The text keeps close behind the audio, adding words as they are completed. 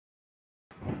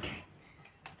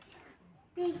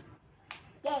Big.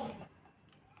 Yay.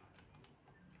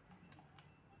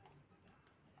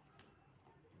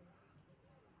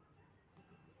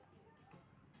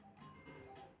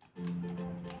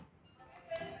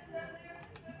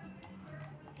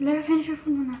 Let her finish her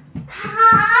food muna.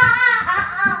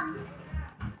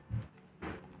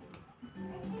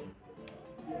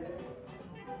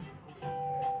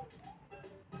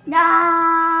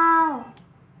 No!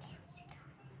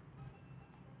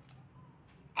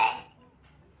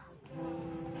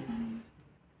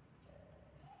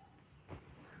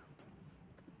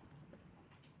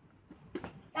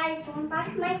 Guys, don't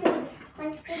touch my food.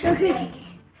 My food. Okay.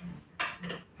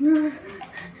 No.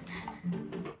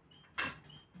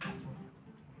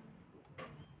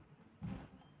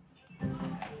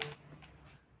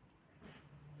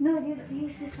 No, dude,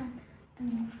 use this one.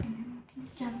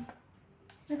 Let's jump.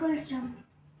 Circle, let's jump.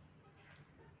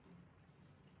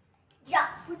 Jump.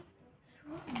 What's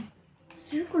wrong?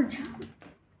 Circle, jump.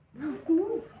 No,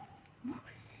 move.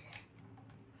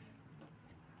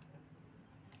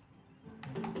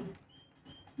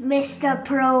 Mr.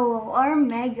 Pro or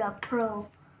Mega Pro.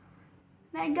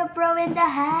 Mega Pro in the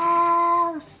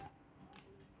house.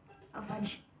 Oh,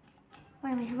 fudge.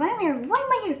 Why am I here? Why am I here? Why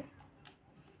am I here?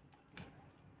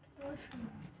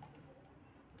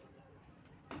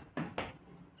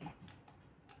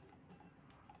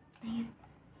 Dang it.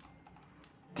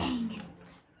 Dang it.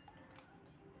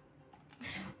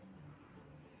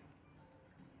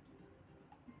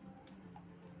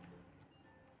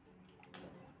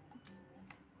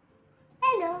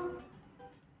 Hello.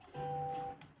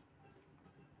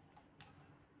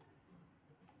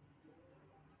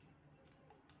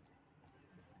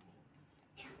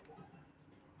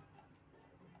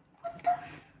 What the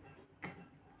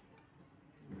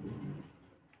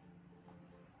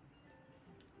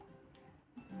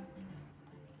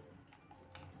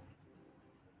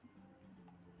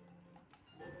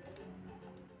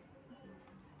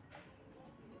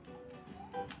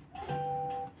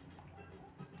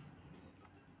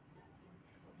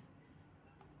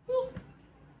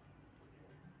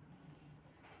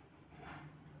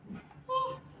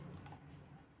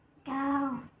Go.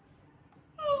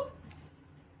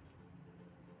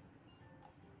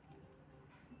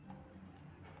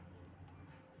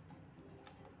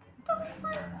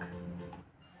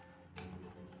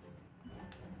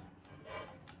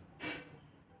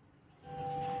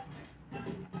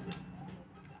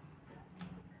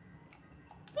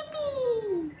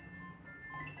 Yippee!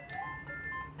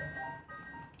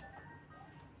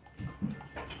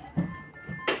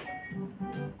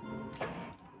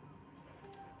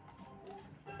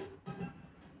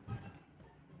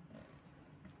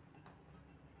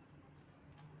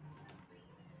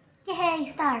 Yay,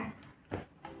 star.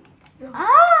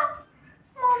 Ah!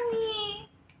 Mommy!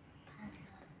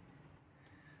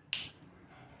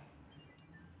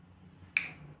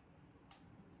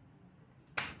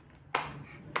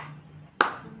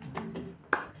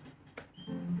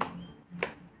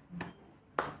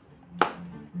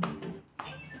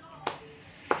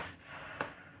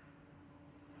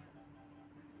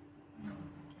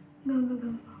 Go.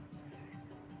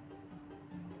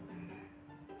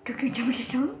 Jump.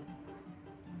 Jump!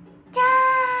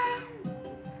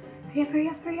 Hurry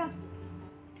up.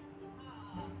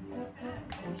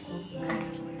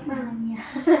 Mom,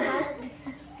 yeah. This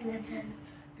is levels.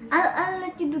 I'll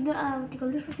let you do the what you call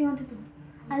this? What you want to do?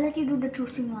 I'll let you do the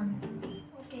choosing one.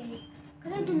 Okay.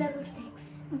 Can I do level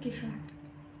 6? Okay, sure.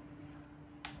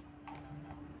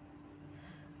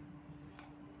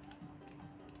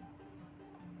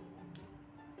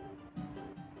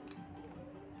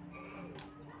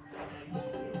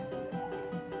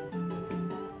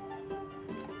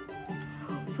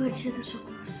 Fudge, that was so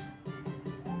close.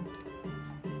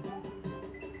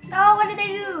 Oh, what did I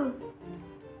do?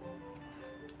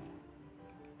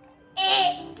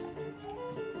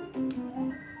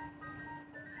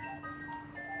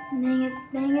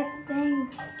 Dang it.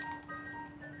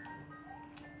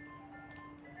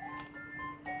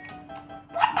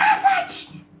 What the fudge?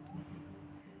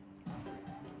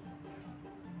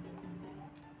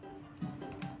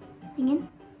 Tingin.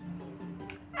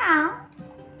 Ow.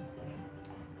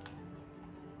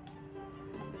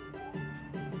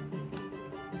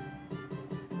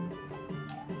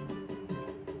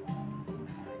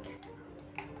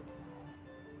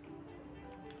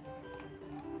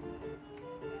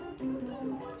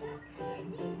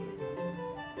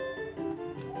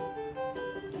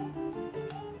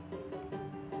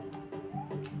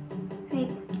 Wait.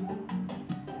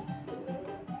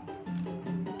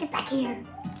 Get back here.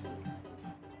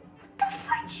 What the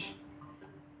fudge?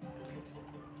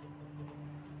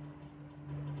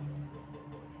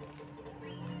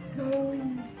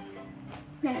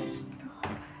 There.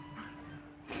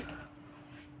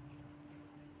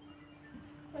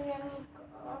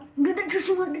 Good, the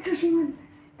choosing one, the choosing one.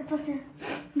 Tapos,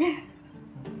 there.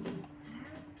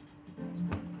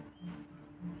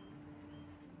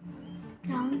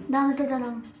 Down to the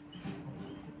down.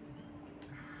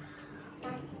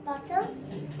 That's bottom.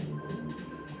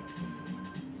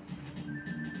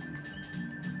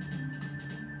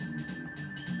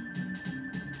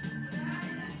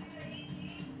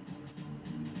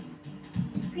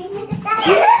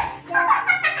 Yes!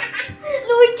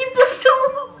 Luigi plus 2.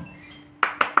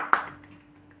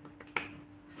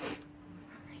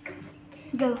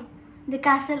 Go. The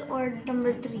castle or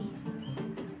number 3?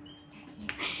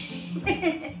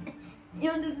 You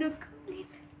want to do complete.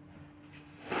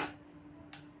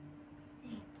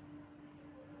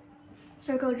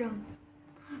 Circle jump.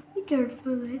 Be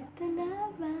careful with the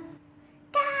lava.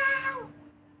 Down!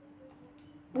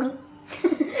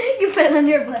 You fell on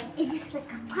your butt. It is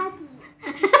like a party.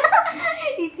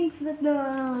 He thinks that the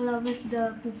lava is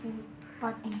the poo-poo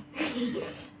potty.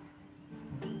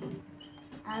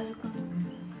 I'll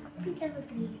come. Complete level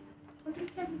 3.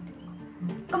 Complete level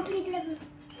 3. Complete level.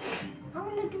 I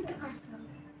want to do the castle.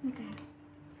 Okay.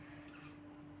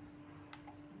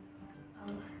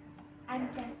 Oh, I'm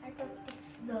done. I thought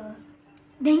it's the.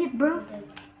 Dang it, bro. the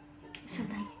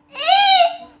Should I?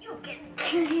 You can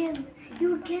kill him.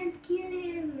 You can't kill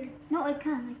him. No, I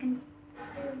can. I can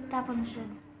tap on the shed.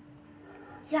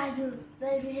 Yeah, you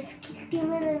just kicked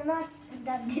him in the nuts and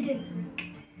that didn't work.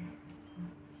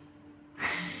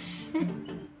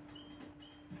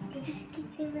 You just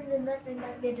kicked him in the nuts and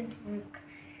that didn't work.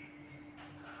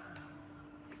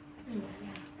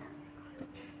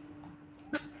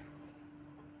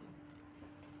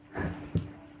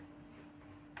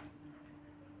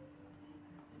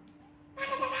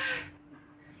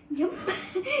 Jump.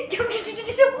 Jump, jump,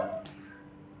 jump, jump.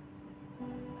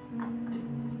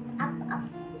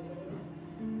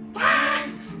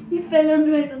 You fell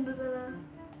on right onto the lava.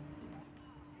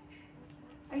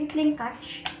 Are you playing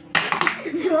catch?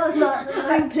 No, no, no.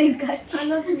 Are you playing catch? I'm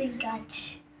not playing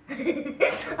catch.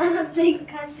 I'm not playing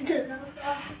catch.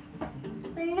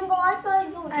 When you go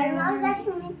outside, you're not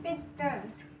letting me take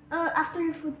turns. After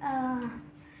your food,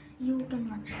 you can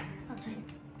lunch outside.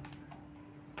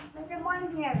 There's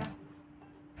one here.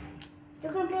 You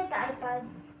can play the iPad.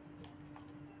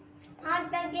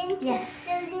 The game Yes.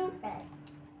 still limited.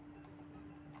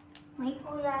 Wait.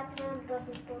 Oh yeah, it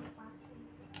doesn't go fast.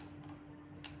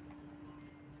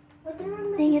 But do you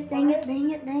remember Dang this it, dang part? it,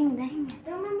 dang it, dang it. Do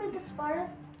you remember this part?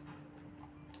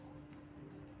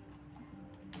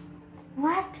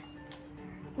 What?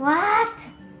 What?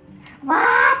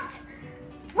 What?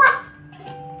 What?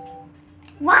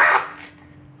 What?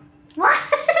 What?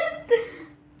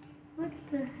 What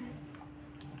the heck?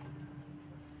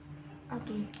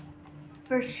 Okay.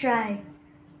 First try.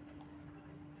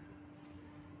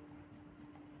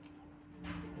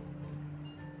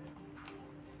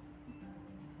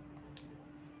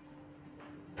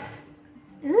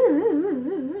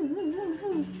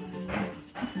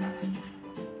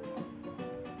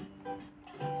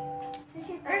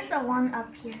 There's a one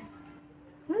up here.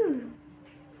 Ooh.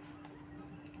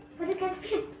 But you can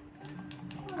fit.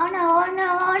 Oh no, oh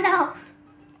no, oh no.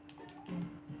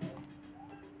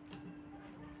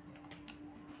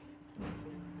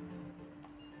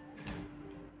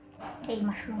 Hey,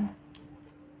 mushroom.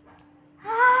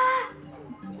 Ah!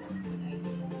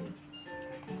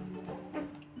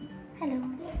 Hello.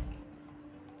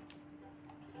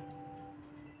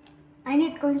 I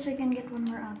need coins so I can get one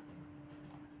more up.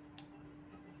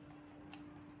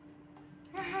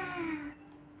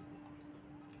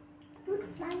 Do the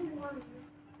flying one.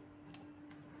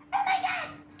 Oh my god!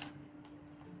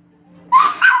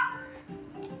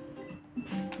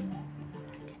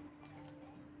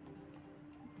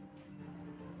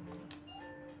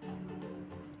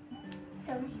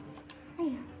 Sorry.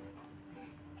 Hey.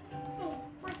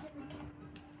 Hey, what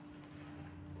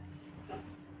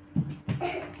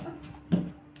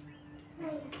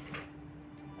Nice.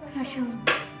 Mushroom.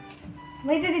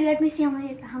 Wait till they let me see how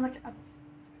much up.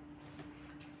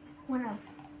 One up.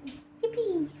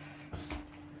 Yippee!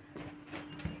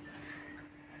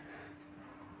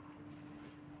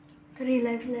 Three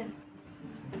lives left.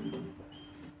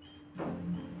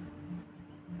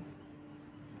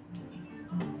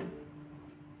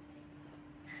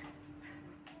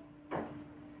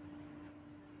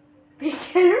 Be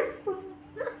careful.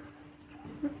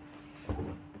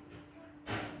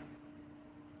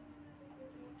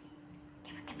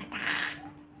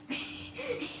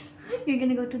 You're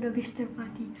gonna go to the Mister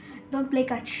Party. Don't play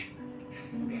catch.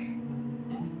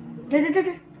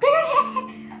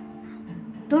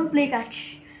 Don't play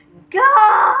catch. Go!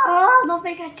 Don't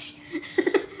play catch.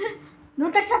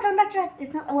 Don't touch that, don't touch that.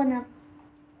 It's not a 1-up.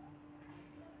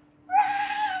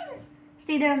 Run!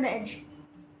 Stay there on the edge.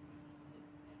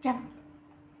 Jump.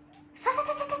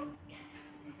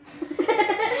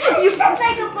 You sound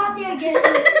like a potty again.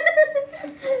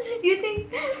 You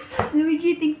think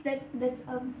Luigi thinks that's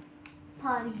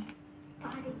potty.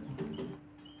 Potty.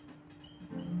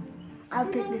 I'll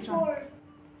pick this one.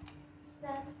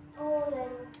 That, oh, then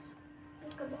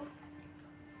pick a box.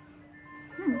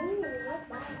 Hmm. Oh, not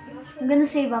bad. I'm gonna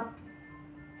save up.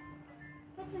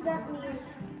 What does that mean?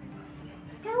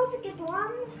 Can I also get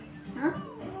one? Huh?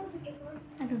 Can I also get one?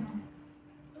 I don't know.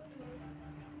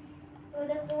 Oh,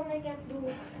 that's the one I can't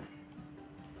do.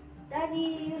 Daddy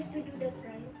used to do that,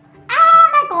 right? Ah,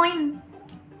 my coin!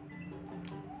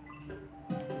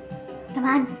 Come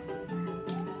on.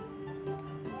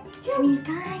 3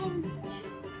 times.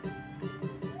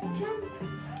 Jump.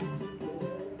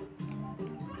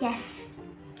 Yes.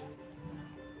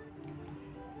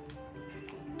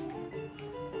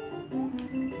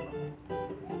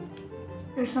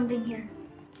 There's something here.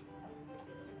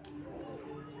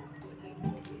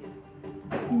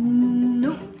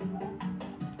 Nope.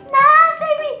 Nah,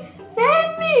 save me!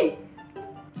 Save me!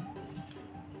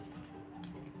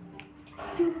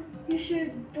 You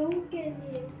should don't get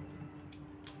it.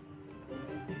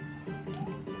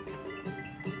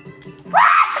 What?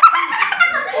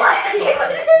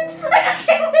 I just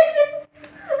came with it!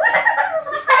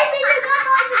 Why did you not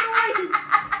on the board?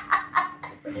 I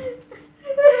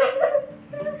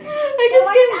just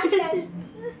came with it.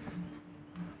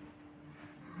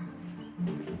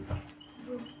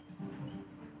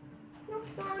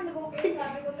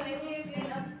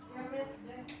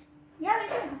 Yeah, we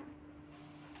can.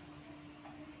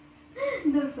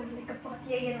 Don't put like a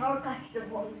potty again or catch the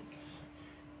ball.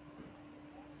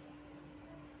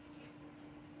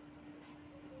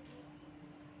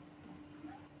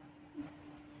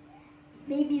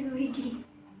 Baby Luigi.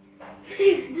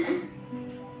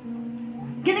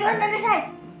 Gonna go on the other side.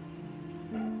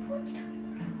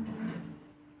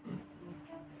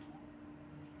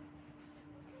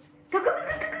 Go, go, go,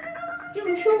 go, go, go, go,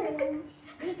 go, go, go.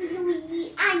 Baby Luigi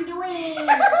on the way.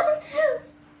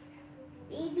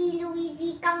 Baby Luigi,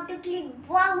 come to kill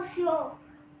Bowser.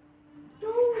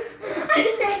 No, I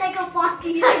said like a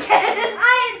potty. I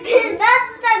did. That's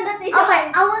the time that they. Okay,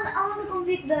 I want to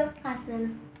complete the puzzle.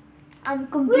 We're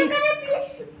Complete. gonna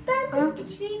please to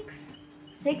 6.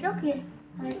 6, okay.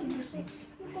 I like to do 6.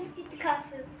 We complete the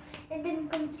castle and then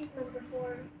complete number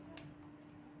 4.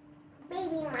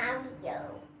 Baby Mario.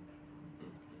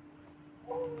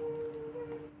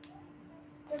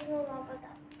 There's no lava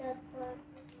that part.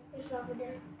 There's lava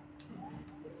there.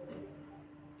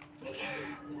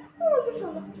 Oh, you're so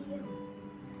lucky.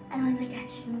 I want to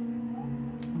catch.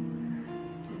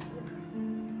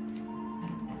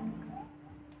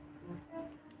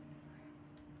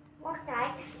 What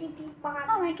like city park?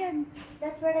 Oh my god.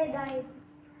 That's where I died.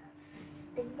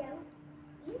 Stay down.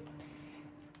 Oops.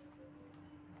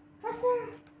 Faster.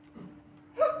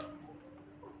 Huh.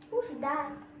 Who's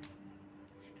that?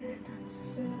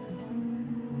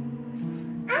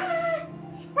 Ah!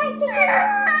 Spiky!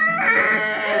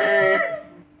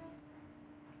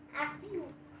 After you.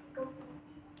 Go.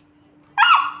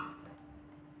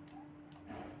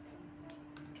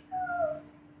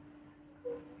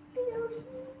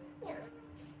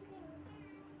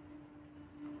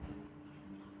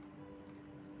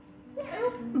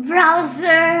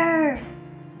 Browser!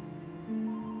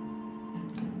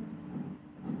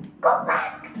 Go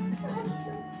back!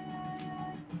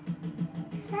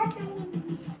 Saturday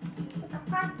with a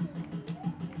party.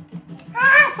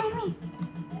 Ah, save me!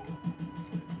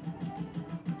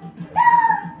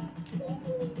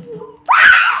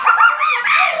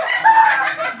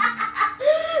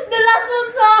 The last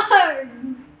one's so hard!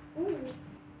 Ooh.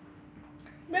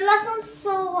 The last one's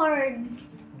so hard.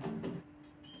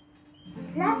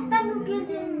 Last time we killed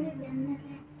him.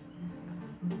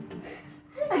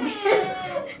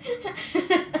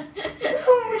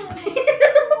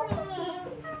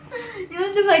 You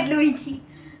want to fight Luigi?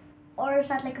 Or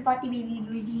sound like a potty baby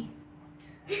Luigi?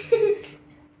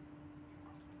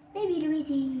 Baby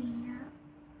Luigi.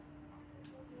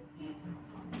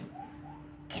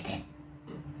 Get it.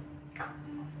 Go.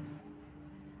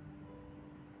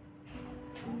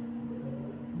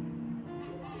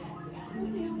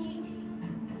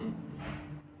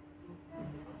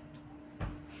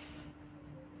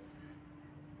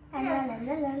 La, la,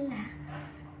 la, la, la.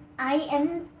 I am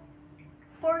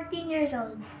 14 years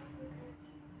old.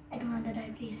 I don't want to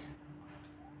die, please.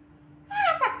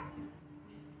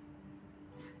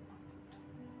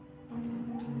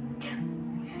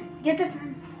 Get the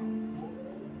sun.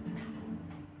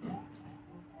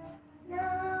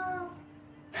 No.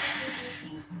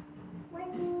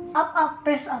 Up, up,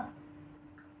 press up.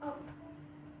 Up.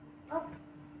 Up.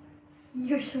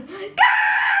 You're so. Got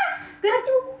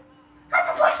to. How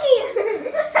to push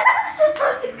it?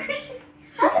 How to push it?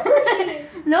 How to push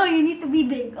it? No, you need to be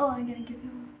big. Oh, I'm gonna give you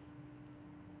one.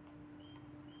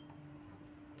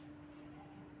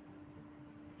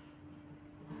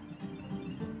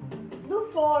 Do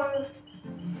 4.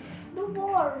 Do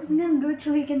 4. I'm gonna do it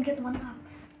so we can get one up.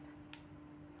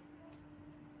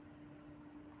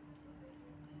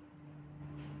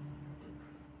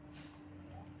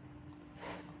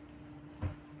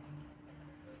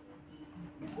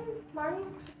 Isn't Mario's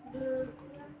the...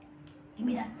 Give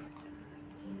me that.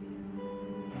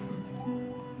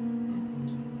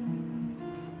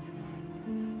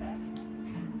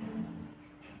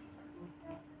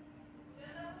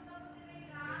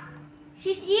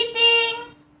 She's eating.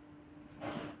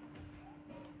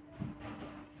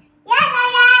 Yes, I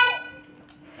am.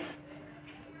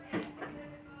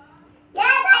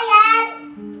 Yes, I am.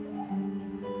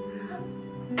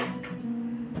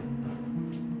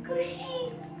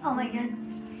 Cushy. Oh my god.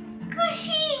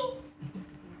 Cushy.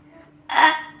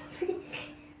 Ah.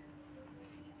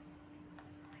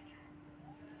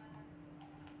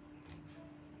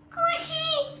 Cushy.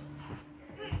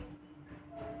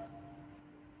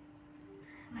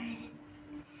 Where is it?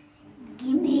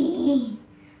 Gimme.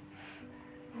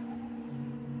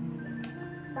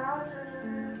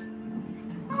 Bowser.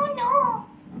 Oh no.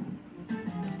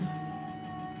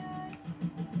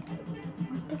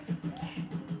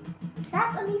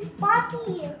 Sat on his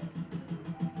body.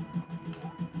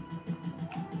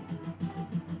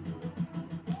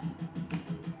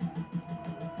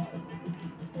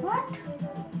 What?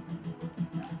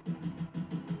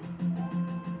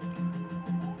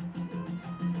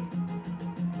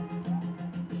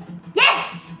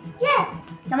 Yes! Yes.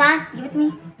 Come on, give it to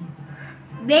me.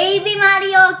 Baby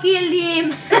Mario killed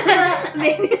him.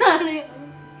 Baby Mario.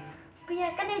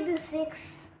 Kuya, can I do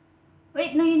 6?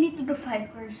 Wait, no, you need to do 5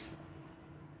 first.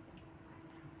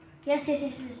 Yes, yes,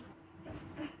 yes, yes.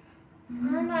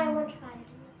 No, I want 5.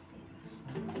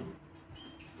 6.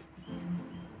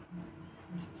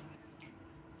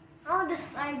 Oh, the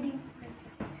sliding.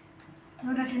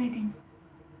 No, that's anything.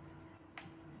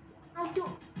 I'll do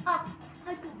up.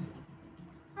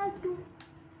 I'll do.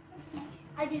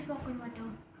 I just walk on my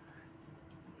toe.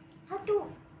 How to?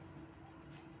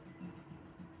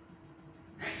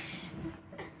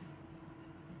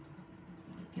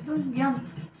 Don't jump.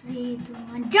 3, 2,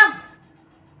 1, jump!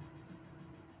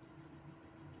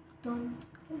 Don't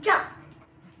Jump.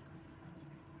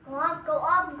 Go up, go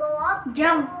up, go up.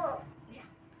 Jump. Go.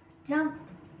 jump.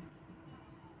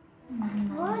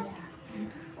 What?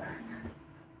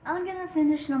 I'm gonna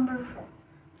finish number.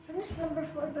 Finish number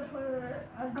 4 before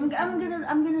I'm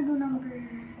gonna do number.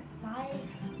 5.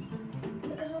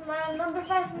 Because my number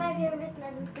 5 is my favorite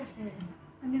level kasi.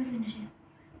 I'm gonna finish it.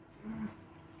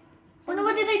 Oh no!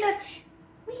 What did I touch?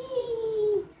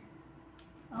 Whee!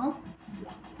 Oh.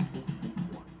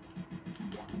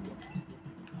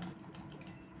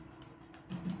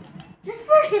 That's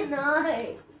very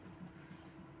nice.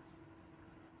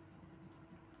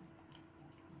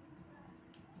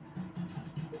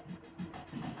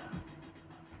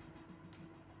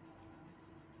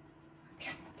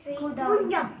 Go down.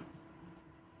 Jump.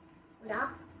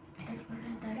 Jump.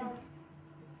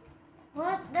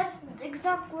 What? That's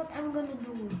exactly what I'm gonna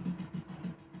do.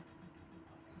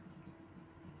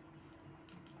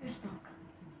 You're stuck.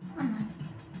 I'm not.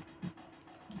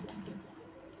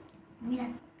 Give me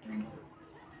that. Come on.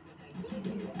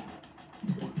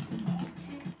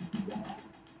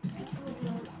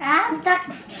 Ah, I'm stuck.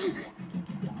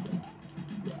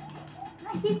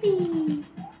 My hippie.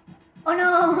 Oh no.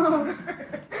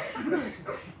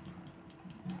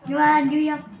 Come on, give me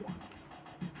up.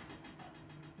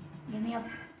 Give me up.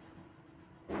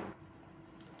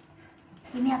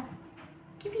 Give me up.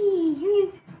 Give me. Give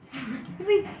me. Give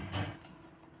me.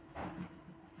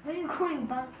 Why are you going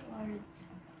backwards?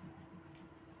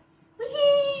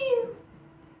 Wee-hoo.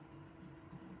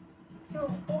 No,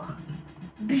 go up.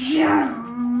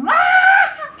 Bzzoom.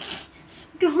 Ah!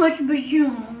 Too much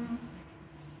bzzoom.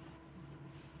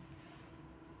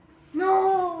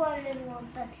 No, I didn't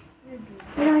want that. You do.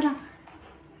 Wait lang.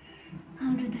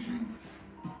 I'll do this one.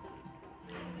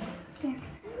 There. I'm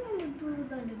gonna do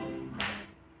the little part.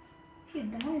 You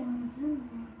don't.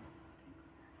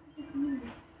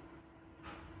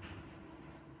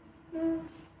 I'm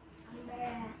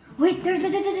there. Wait, there. The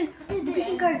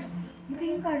picking cards. The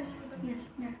picking cards. Yes,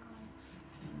 there.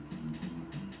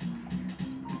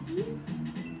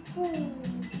 Yeah,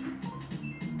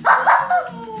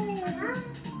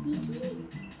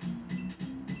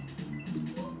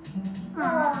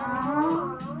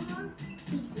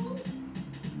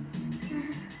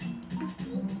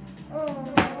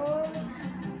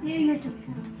 you're too.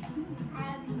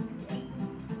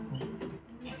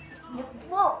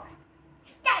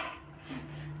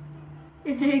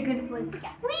 It's very good for you.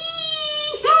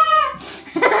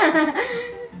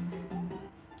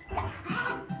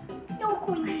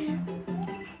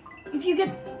 If you get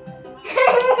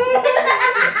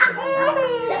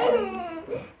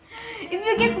if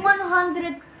you get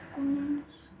 100 coins,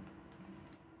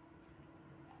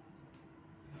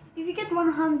 if you get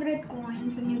 100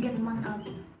 coins, then you get one up.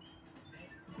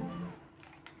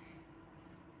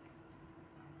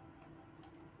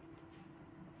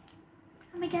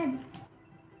 Oh my god.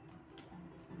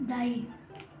 Die.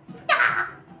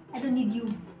 I don't need you.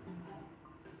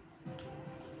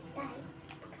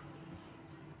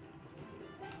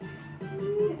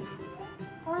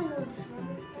 Oh, I know this one.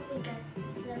 Let me guess.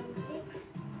 It's level 6.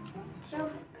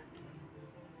 Jump.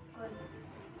 Good.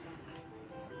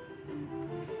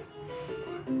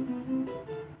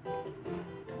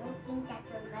 Don't think that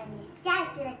will run me sad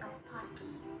like a potty.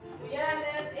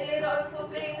 Yeah, and Elena also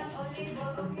playing not only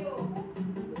both of you.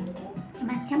 Come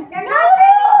on, come on. They're not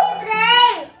letting me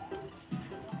play!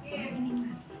 Here.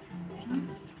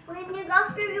 Going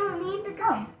after you, me,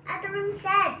 because other room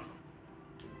sets.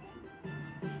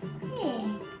 Hey.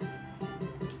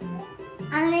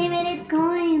 Unlimited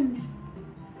coins.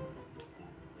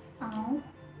 Oh.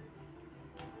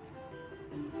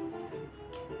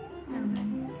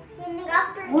 Going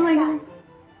after Oh my god.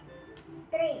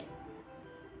 3.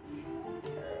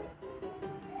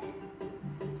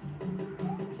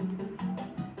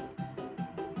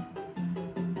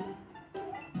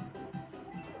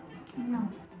 No.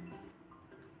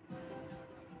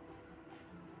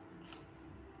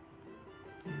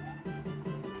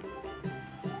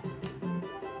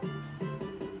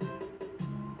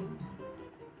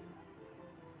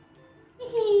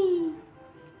 Hee.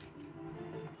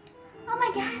 Oh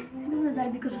my god. I'm gonna die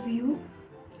because of you.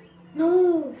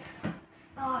 No.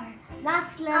 Star.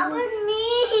 Last That level. was me!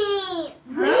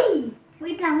 Wait.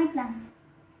 Wait lang.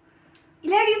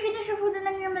 Ilar, you finish your food and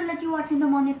then I'm gonna let you watch in the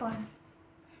monitor.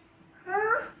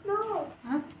 Huh? No.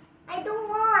 Huh? I don't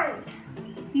want.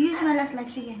 You use my last life,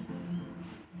 sige.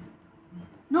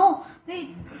 No! Wait.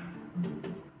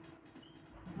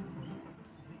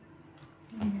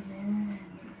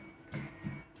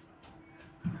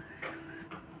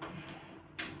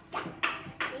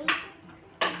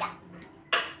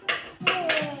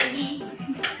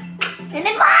 And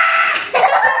then I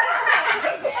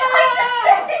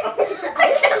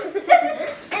just said it.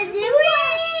 And then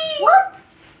what?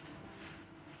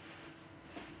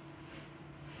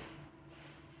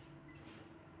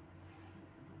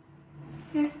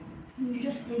 Here, you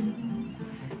just did.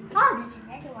 Oh, there's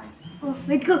another one. Oh,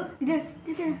 wait, go. There.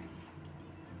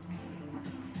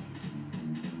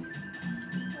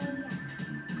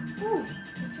 Ooh.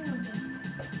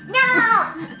 No!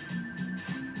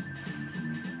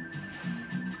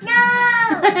 No!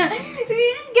 If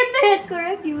you just get the head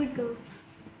correct, you would go.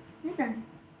 You're done.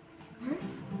 Huh?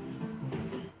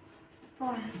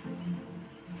 4.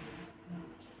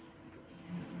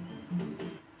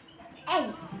 Hey!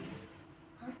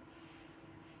 Huh?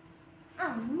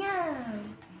 Oh no!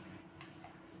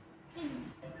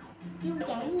 You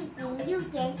can eat me, you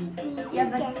can eat me, Yeah,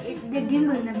 you but can eat me. the game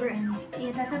will never end.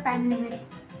 It has a time limit.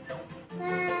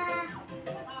 Ah.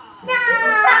 No!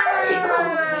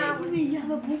 You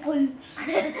have a bukol.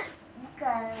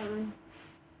 Go.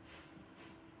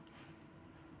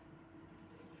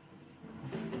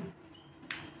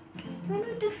 We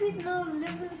need to feed the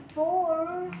level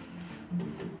 4.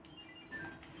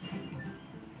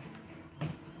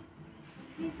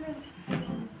 Feed level 4.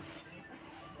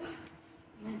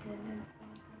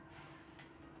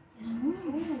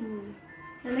 Ooh.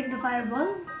 You like the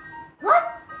fireball? What?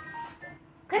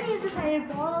 Can you use the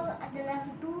fireball at the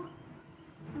level 2?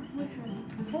 What's that?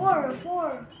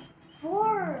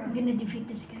 4. I'm gonna defeat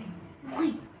this guy.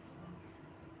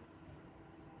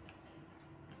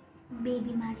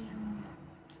 Baby Mario.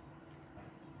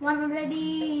 1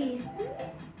 already.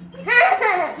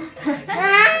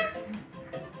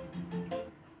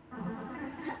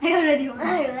 I already won.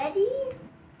 Already?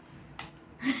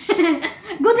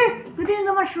 Go there! Go there in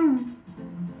the mushroom.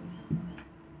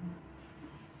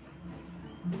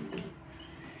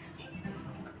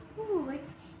 Ooh, what?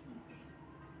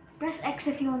 Press X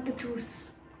if you want to choose.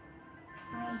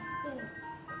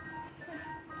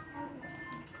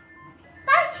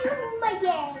 Mushroom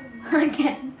again!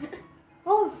 Again.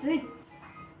 Oh, wait.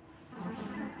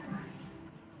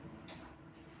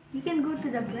 You can go to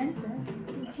the princess.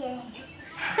 Yes.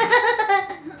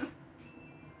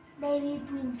 Baby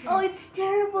princess. Oh, it's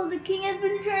terrible. The king has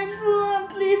been transformed.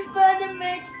 Please find a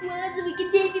match plan so we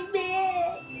can take it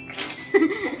back.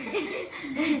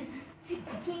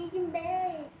 Chicken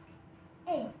berry.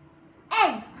 Hey.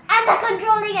 Hey! I'm not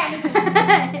controlling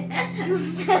anything. You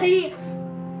silly.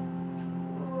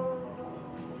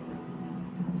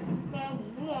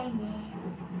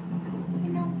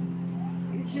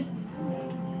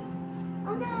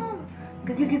 Oh no.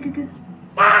 Go, go, go, go, go.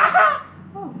 Ah!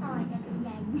 Oh. Oh, I got it.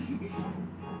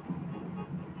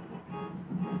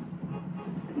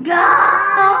 Go!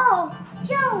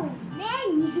 Joe,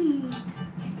 Nanny.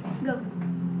 Go.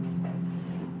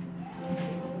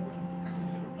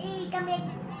 Hey, come here.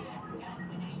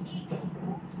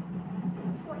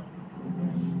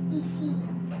 Easy.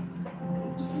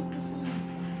 Easy peasy.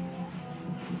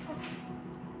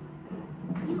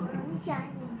 You are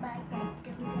shiny by that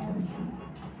girl.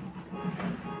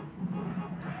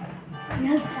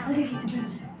 Yes, I'll defeat the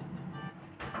princess.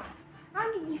 How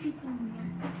did you defeat him?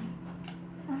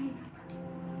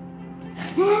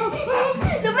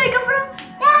 The makeup bro!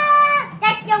 Ah,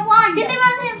 that's the one. Sit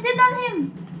on him! Sit on him!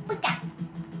 Put that.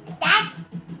 That.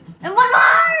 And one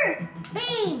more!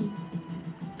 Beam.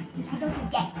 Don't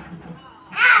forget.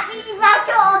 Ah, Baby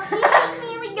Groucho. You hit me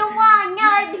with the wand. Now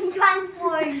I've been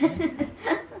transformed.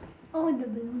 Oh, the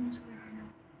balloon is wearing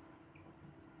out.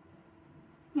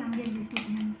 Yeah, I'm gonna defeat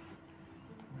him.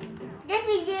 This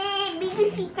is it.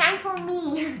 Because she transformed me.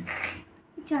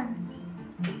 Which one?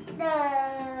 The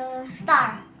star.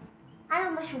 I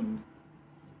know mushroom.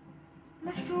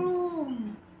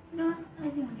 Mushroom. No, I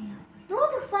think we have. No,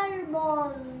 the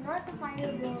fireball. Not the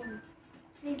fireball.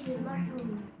 It's the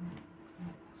mushroom.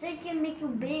 So it can make you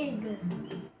big.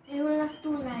 You will have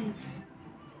 2 lives.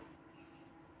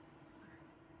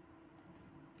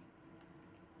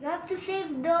 You have to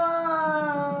save the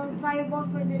fireball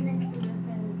for the next level.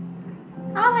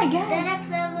 Oh my The god! next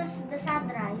level is the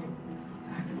Sadra.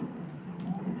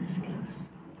 That's gross.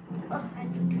 Oh, I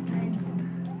took it right.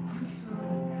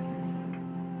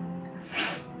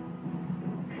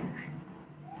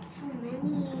 So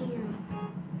many.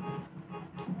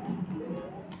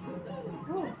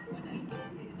 Oh.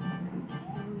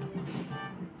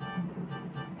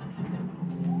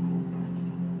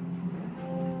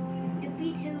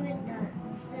 Repeat him with that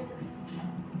instead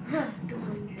of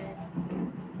 200.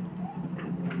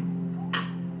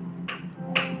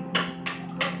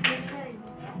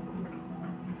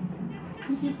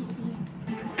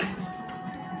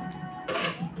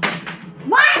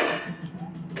 What?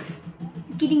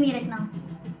 You're kidding me right now.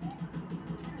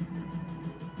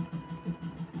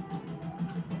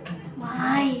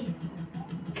 Why?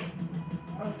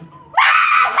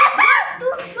 2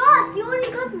 shots. You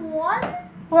only got 1.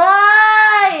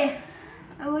 Why?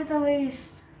 I would always.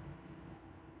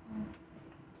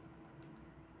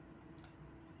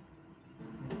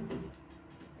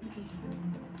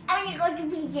 I'm gonna go to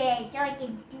pieces so I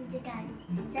can do the guy.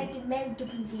 So I can marry the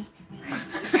pieces.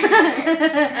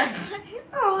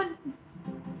 Oh.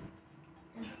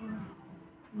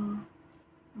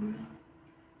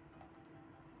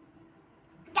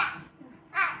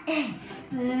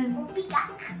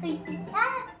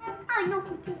 I know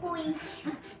kukukoy.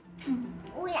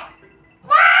 Oh yeah.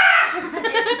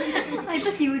 I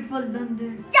thought you would fall down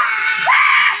there.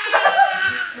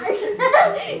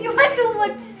 You went too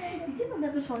much. I didn't know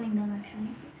that was falling down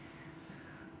actually.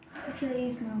 Let's see what it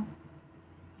is now.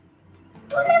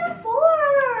 To level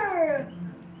 4.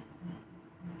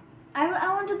 I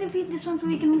want to defeat this one so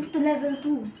we can move to level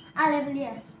 2. Level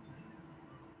yes.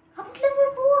 How about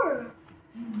level 4?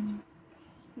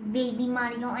 Baby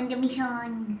Mario on the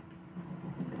mission.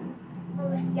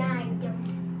 Who's that?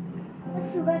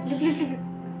 What you got? Look, look, look.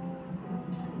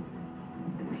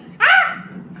 Ah!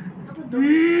 How about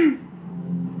those?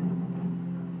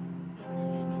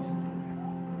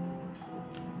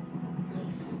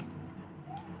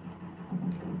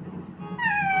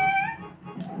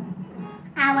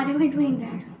 What am I doing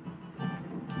there?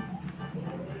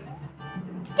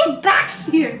 Get back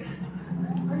here!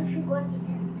 What if you got it?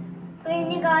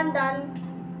 Kuinigandan.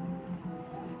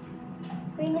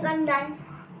 Kuinigandan.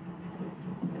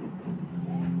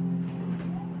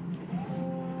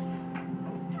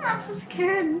 I'm so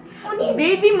scared. Only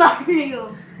Baby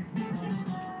Mario.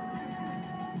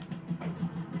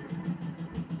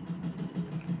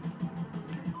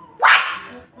 What?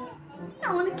 I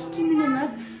want to kick him in the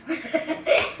nuts.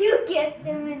 you get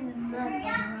them in the nuts,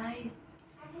 alright?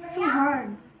 So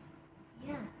hard.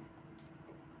 Yeah.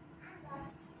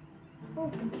 Oh,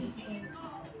 but this is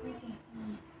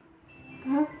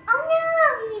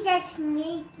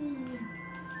snaky.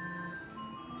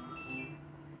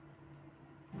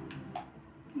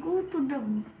 Go to the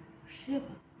ship.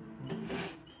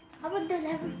 How about the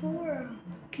level 4?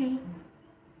 Okay.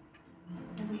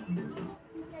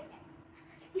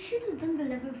 You should have done the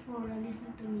level 4.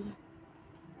 Listen to me.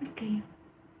 Okay.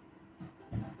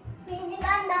 Pwede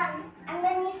ka done. I'm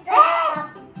gonna use the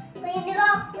laptop. Pwede ka.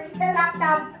 Where's the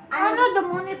laptop? Ano, the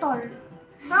monitor?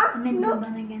 Huh? And then No. go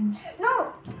down again.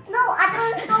 No. No.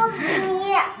 I told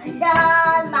me the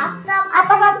laptop. Up,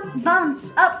 bounce,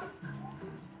 up.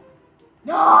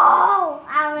 No.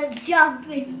 I was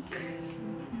jumping.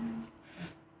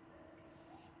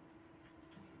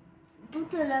 Do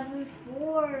the level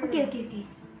 4. Okay.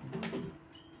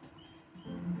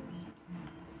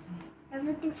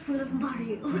 Everything's full of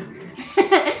Mario.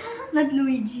 Not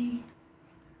Luigi.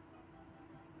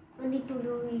 Only 2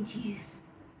 Luigi's.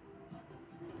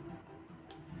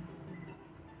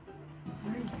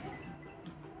 Nice.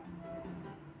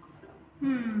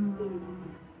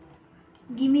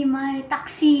 Give me my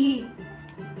taxi.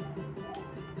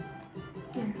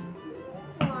 Here.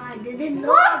 Oh, I didn't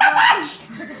know What? about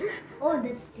Oh,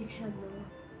 that's fiction though.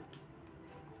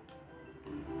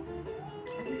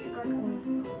 At least you got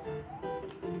one.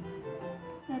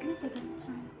 At least I got this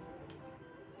one.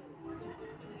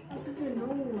 How did you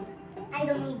know? I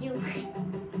don't need you.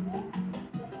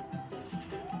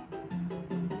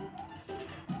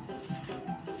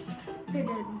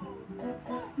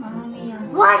 Mamma mia.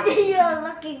 Why are you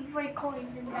looking for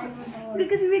coins in Dinosaur?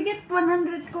 Because we get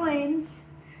 100 coins.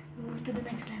 Move to the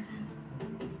next level.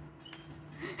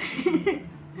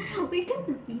 We can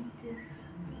defeat this.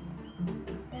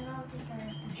 Then I'll take care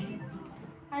of the ship.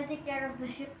 I'll take care of the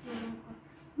ship.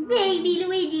 Baby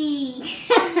Luigi.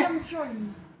 I'm sorry.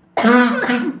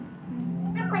 I'm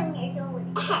 1 year old.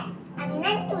 I'm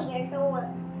not 2 years old.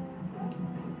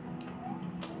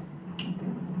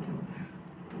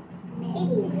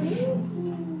 Baby Luigi.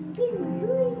 Baby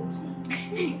Luigi.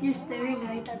 You're staring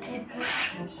right at it.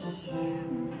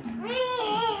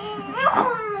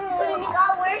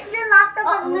 Where's the laptop?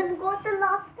 I'm gonna go to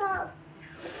laptop.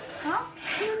 Huh?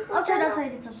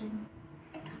 Outside, it's outside.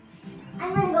 I'm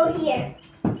gonna go here.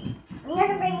 I'm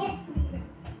gonna bring it.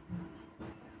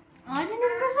 I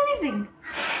didn't press anything.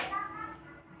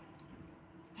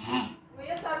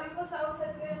 Kuya, sabi ko sa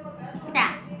outside ko yung mag-ano. Wala.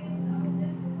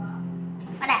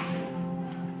 Wala.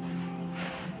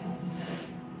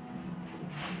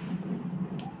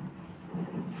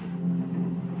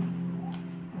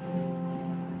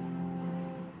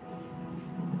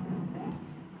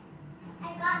 I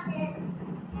got it.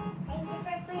 Thank you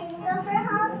for playing. Go for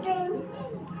helping.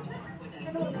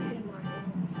 Let me play more.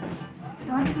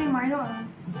 You want to play Mario?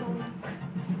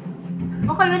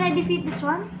 Okay, when I defeat this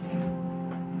one?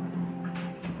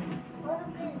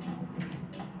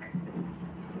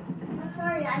 I'm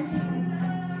sorry, I'm just.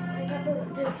 I got to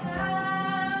do it.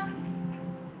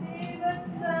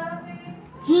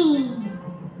 He.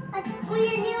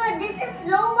 Kuya Nico, this is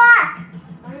Lobot.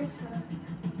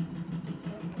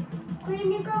 Kuya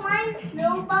Nico, mine's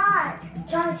Lobot.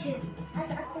 Judge it. As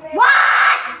Atmer.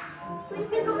 What? Kuya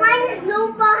Nico, mine is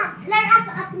Lobot. Let us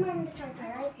Atmer in the charger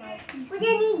right now.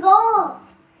 Kuya Nico.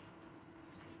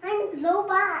 Mine is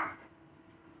Lobot.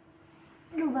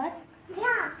 Lubat?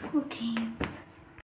 Yeah. Okay.